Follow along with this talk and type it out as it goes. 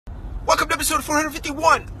Welcome to episode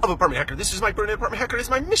 451 of Apartment Hacker. This is Mike Burnett, Apartment Hacker. It is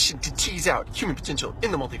my mission to tease out human potential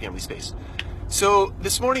in the multifamily space. So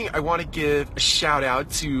this morning I want to give a shout out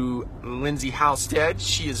to Lindsay Halstead.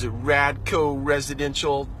 She is a Radco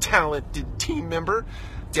residential talented team member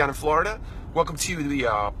down in Florida. Welcome to the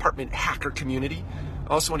Apartment Hacker community. I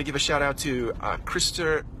also want to give a shout out to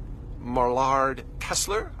Krista Marlard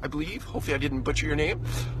Kessler, I believe. Hopefully I didn't butcher your name.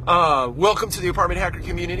 Welcome to the Apartment Hacker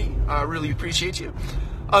community. I really appreciate you.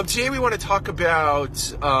 Today we want to talk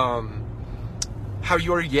about how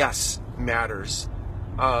your yes matters.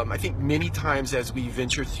 I think many times as we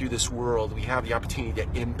venture through this world, we have the opportunity to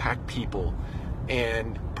impact people,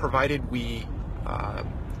 and provided we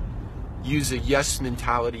use a yes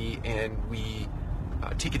mentality and we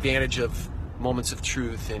take advantage of moments of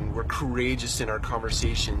truth, and we're courageous in our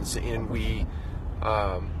conversations, and we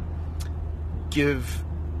give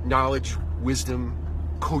knowledge, wisdom,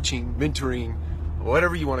 coaching, mentoring,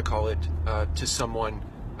 whatever you want to call it, to someone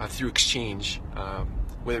through exchange,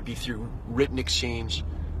 whether it be through written exchange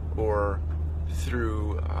or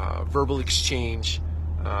through verbal exchange,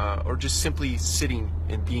 or just simply sitting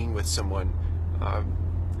and being with someone.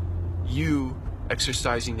 You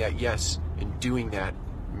exercising that yes and doing that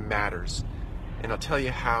matters. And I'll tell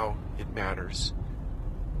you how it matters.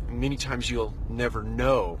 Many times you'll never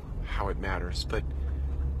know how it matters, but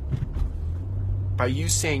by you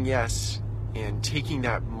saying yes and taking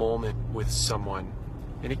that moment with someone,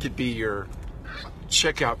 and it could be your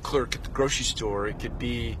checkout clerk at the grocery store, it could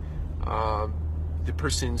be the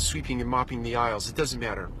person sweeping and mopping the aisles, it doesn't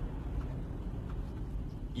matter.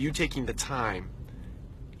 You taking the time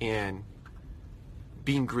and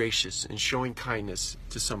being gracious and showing kindness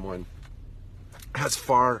to someone has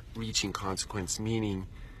far-reaching consequence, meaning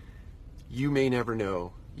you may never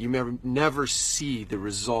know, you may never see the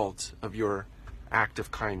result of your act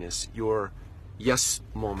of kindness, your yes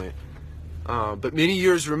moment. But many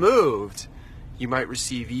years removed, you might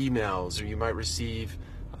receive emails, or you might receive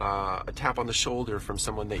a tap on the shoulder from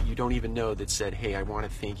someone that you don't even know that said, hey, I want to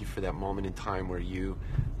thank you for that moment in time where you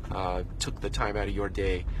took the time out of your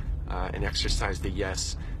day and exercised the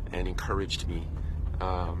yes and encouraged me,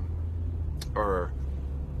 or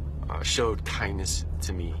showed kindness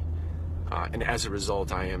to me. And as a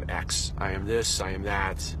result, I am X, I am this, I am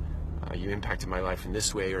that. You impacted my life in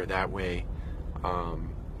this way or that way.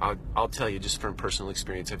 I'll tell you, just from personal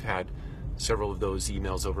experience, I've had several of those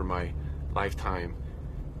emails over my lifetime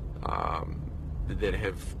that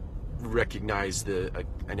have recognized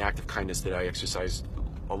an act of kindness that I exercised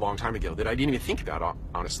a long time ago that I didn't even think about,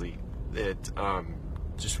 honestly, that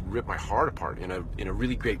just ripped my heart apart in a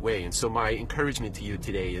really great way. And so my encouragement to you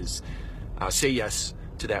today is say yes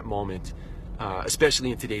to that moment, especially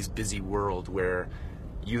in today's busy world where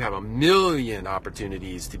you have a million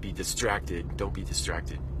opportunities to be distracted. Don't be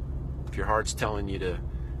distracted. If your heart's telling you to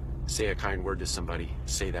say a kind word to somebody,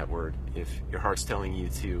 say that word. If your heart's telling you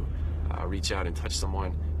to reach out and touch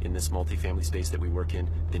someone in this multifamily space that we work in,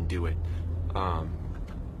 then do it.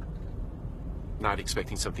 Not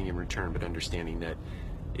expecting something in return, but understanding that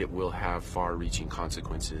it will have far-reaching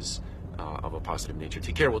consequences of a positive nature.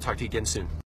 Take care. We'll talk to you again soon.